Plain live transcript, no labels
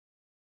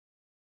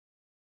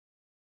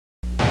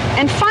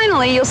And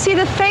finally, you'll see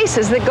the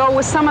faces that go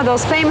with some of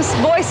those famous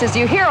voices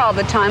you hear all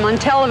the time on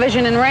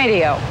television and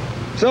radio.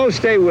 So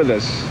stay with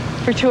us.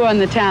 For Two on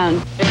the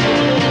Town.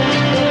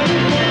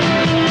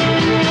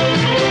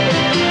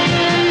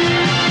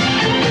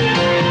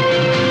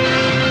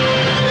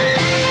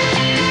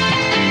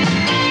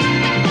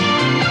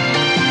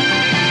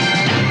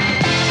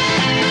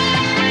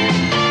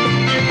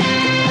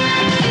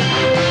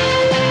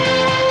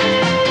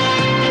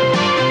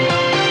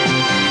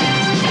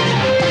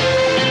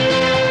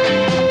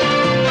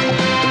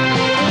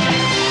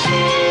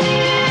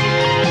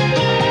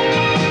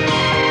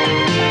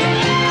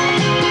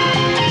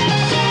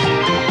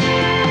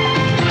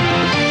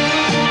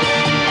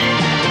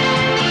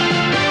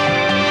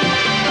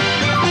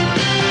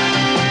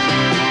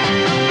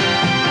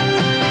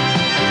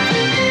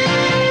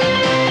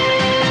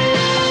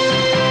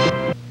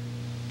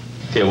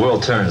 Okay,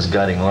 World Turns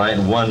Guiding Light.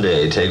 One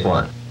day, take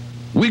one.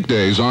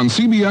 Weekdays on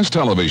CBS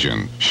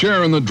television,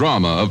 share in the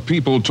drama of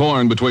people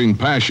torn between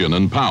passion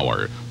and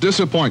power,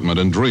 disappointment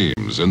and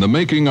dreams in the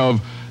making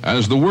of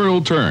As the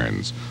World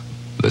Turns.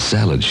 The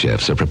salad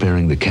chefs are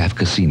preparing the Caf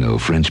Casino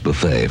French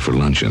buffet for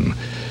luncheon.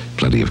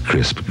 Plenty of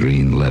crisp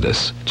green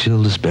lettuce,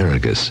 chilled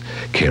asparagus,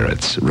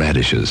 carrots,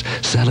 radishes,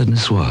 salad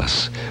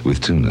niçoise with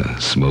tuna,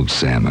 smoked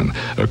salmon,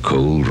 or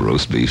cold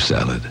roast beef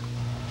salad.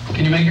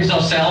 Can you make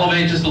yourself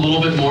salivate just a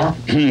little bit more?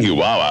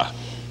 Chihuahua.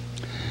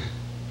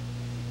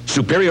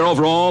 Superior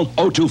overall,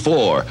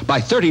 024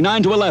 by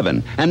 39 to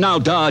 11. And now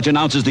Dodge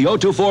announces the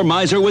 024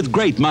 Miser with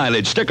great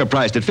mileage, sticker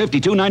priced at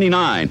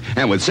 $52.99.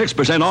 And with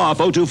 6% off,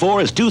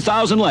 024 is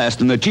 $2,000 less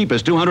than the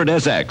cheapest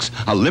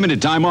 200SX. A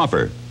limited time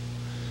offer.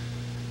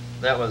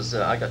 That was,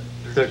 I got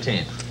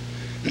 13.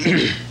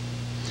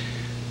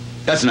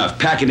 That's enough.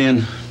 Pack it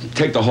in,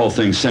 take the whole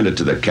thing, send it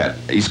to the cat.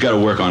 He's got to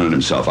work on it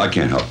himself. I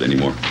can't help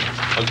anymore.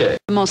 Okay.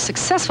 The most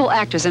successful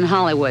actors in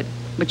Hollywood,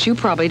 but you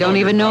probably don't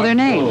even know their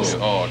names.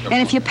 And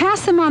if you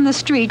pass them on the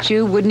street,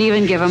 you wouldn't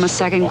even give them a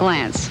second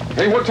glance.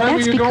 Hey, what time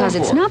That's are you because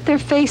going it's for? not their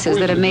faces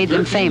that have made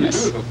them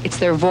famous. It's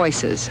their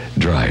voices.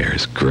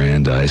 Dreyer's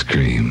Grand Ice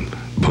Cream.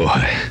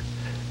 Boy,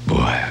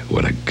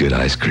 what a good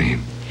ice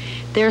cream.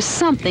 There's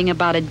something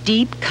about a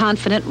deep,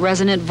 confident,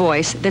 resonant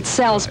voice that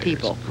sells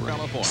people.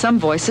 Some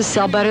voices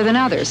sell better than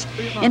others.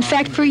 In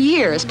fact, for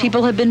years,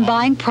 people have been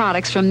buying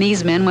products from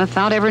these men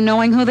without ever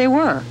knowing who they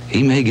were.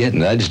 He may get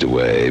nudged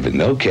away, but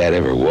no cat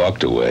ever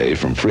walked away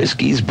from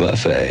Frisky's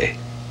buffet.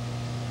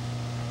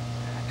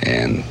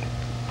 And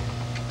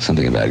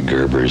something about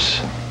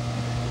Gerber's.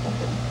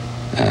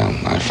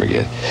 I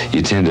forget.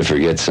 You tend to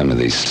forget some of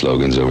these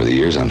slogans over the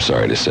years, I'm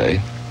sorry to say.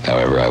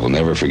 However, I will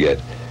never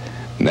forget,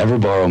 never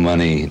borrow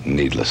money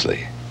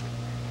needlessly.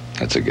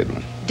 That's a good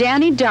one.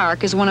 Danny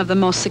Dark is one of the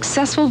most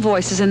successful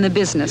voices in the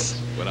business.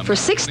 For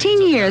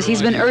 16 years,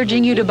 he's been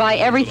urging you to buy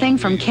everything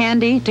from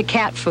candy to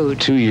cat food.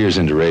 2 years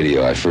into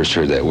radio, I first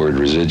heard that word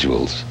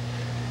residuals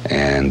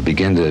and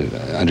began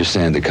to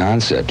understand the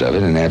concept of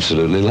it and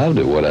absolutely loved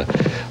it.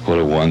 What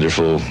a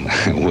wonderful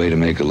way to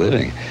make a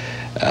living.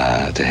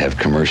 To have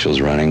commercials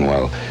running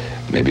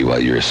while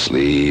you're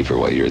asleep or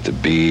while you're at the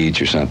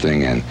beach or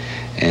something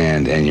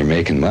and you're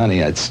making money.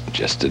 It's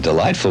just a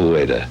delightful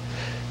way to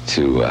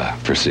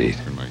proceed.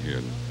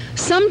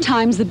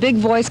 Sometimes the big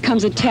voice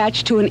comes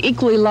attached to an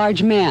equally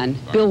large man.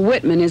 Bill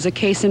Whitman is a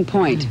case in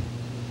point.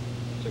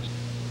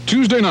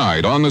 Tuesday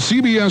night on the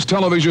CBS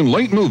television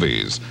late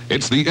movies,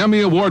 it's the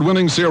Emmy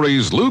Award-winning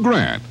series Lou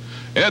Grant.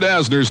 Ed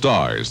Asner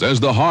stars as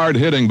the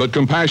hard-hitting but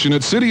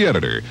compassionate city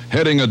editor,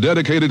 heading a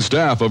dedicated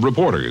staff of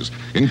reporters,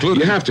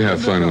 including... You have to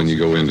have fun when you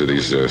go into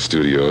these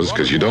studios,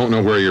 because you don't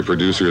know where your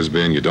producer has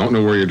been, you don't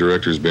know where your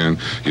director's been,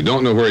 you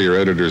don't know where your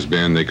editor's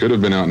been. They could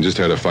have been out and just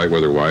had a fight with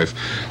their wife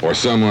or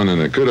someone,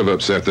 and it could have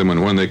upset them,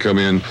 and when they come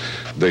in,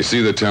 they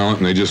see the talent,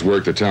 and they just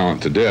work the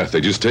talent to death. They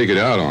just take it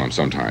out on them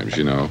sometimes,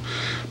 you know.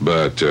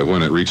 But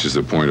when it reaches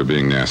the point of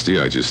being nasty,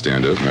 I just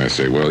stand up and I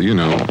say, well, you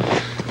know,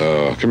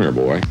 come here,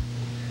 boy.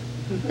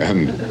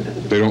 And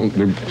they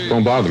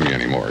don't bother me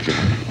anymore.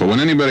 But when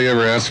anybody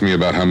ever asks me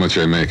about how much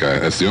I make,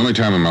 that's the only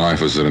time in my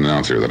life as an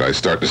announcer that I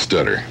start to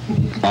stutter.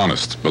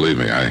 Honest, believe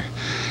me, I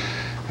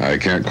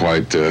can't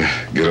quite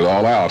get it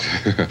all out.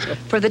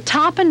 For the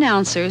top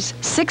announcers,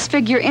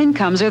 six-figure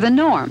incomes are the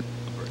norm.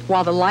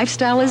 While the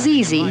lifestyle is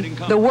easy,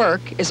 the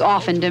work is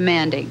often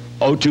demanding.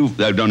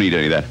 Don't need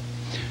any of that.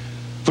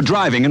 For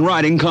driving and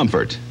riding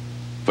comfort.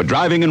 For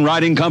driving and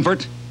riding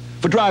comfort.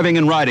 For driving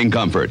and riding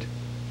comfort.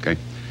 Okay.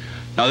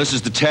 Now this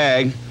is the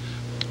tag.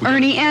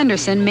 Ernie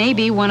Anderson may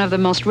be one of the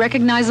most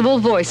recognizable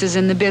voices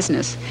in the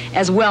business,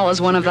 as well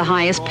as one of the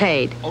highest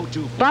paid.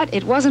 But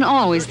it wasn't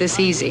always this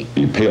easy.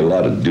 You pay a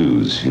lot of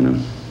dues, you know.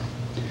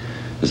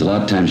 There's a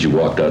lot of times you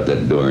walked out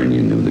that door and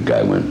you knew the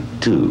guy went,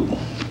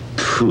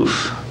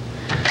 poof.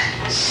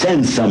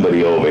 Send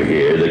somebody over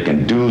here that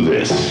can do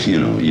this, you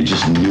know. You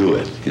just knew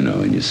it, you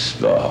know, and you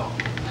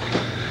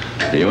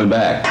went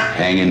back.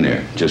 Hang in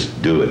there.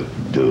 Just do it.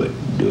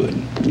 do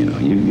it. You know,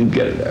 you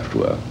get it after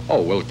a while.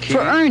 Oh, well,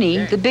 For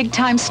Ernie, the big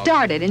time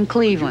started in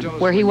Cleveland,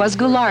 where he was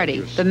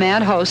Ghoulardi, the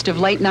mad host of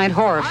late-night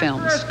horror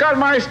films. I first got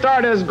my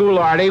start as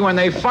Ghoulardi when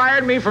they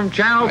fired me from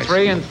Channel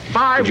 3 and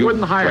Five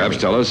wouldn't hire perhaps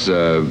me. tell us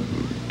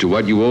to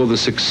what you owe the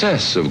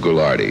success of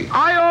Ghoulardi?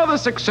 I owe the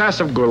success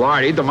of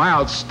Ghoulardi to my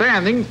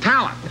outstanding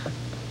talent.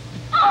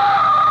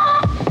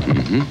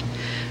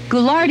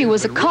 Ghoulardi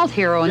was a cult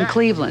hero in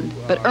Cleveland,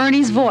 but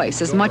Ernie's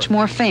voice is much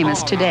more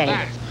famous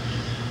today.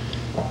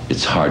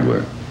 It's hard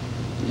work.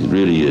 It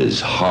really is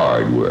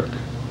hard work.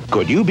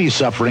 Could you be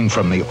suffering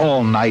from the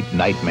all-night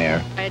nightmare?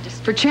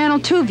 For Channel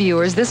 2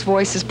 viewers, this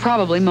voice is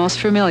probably most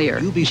familiar.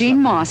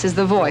 Gene Moss is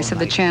the voice of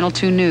the Channel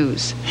 2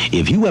 News.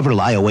 If you ever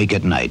lie awake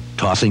at night,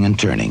 tossing and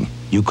turning,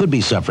 you could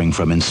be suffering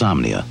from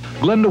insomnia.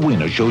 Glenda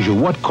Weiner shows you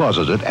what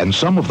causes it and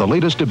some of the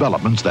latest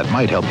developments that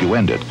might help you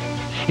end it.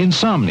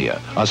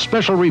 Insomnia, a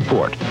special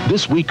report,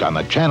 this week on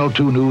the Channel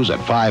 2 News at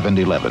 5 and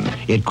 11.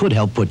 It could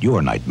help put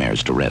your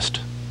nightmares to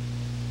rest.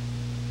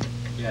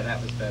 Yeah,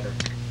 that was better.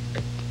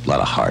 A lot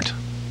of heart.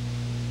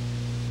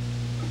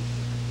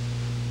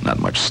 Not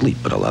much sleep,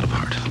 but a lot of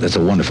heart. That's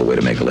a wonderful way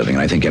to make a living,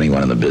 and I think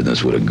anyone in the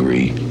business would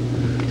agree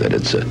that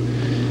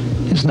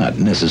it's not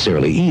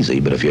necessarily easy,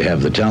 but if you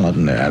have the talent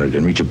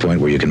and reach a point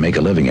where you can make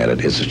a living at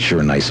it, it's sure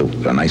a nice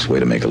way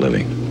to make a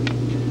living.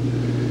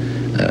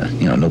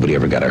 You know, nobody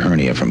ever got a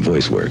hernia from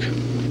voice work.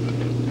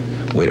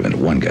 Wait a minute,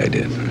 one guy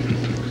did.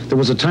 There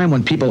was a time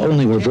when people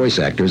only were voice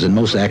actors, and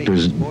most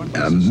actors,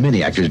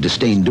 many actors,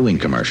 disdained doing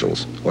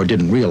commercials or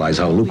didn't realize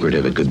how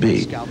lucrative it could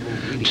be.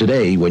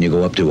 Today, when you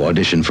go up to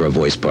audition for a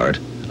voice part,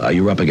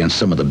 you're up against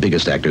some of the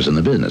biggest actors in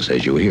the business,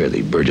 as you hear,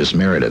 the Burgess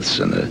Merediths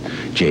and the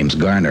James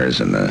Garners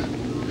and the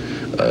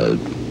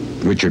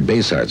Richard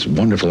Basarts,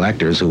 wonderful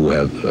actors who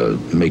have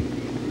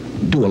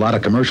do a lot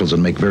of commercials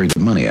and make very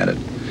good money at it.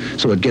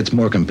 So it gets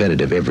more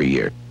competitive every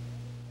year.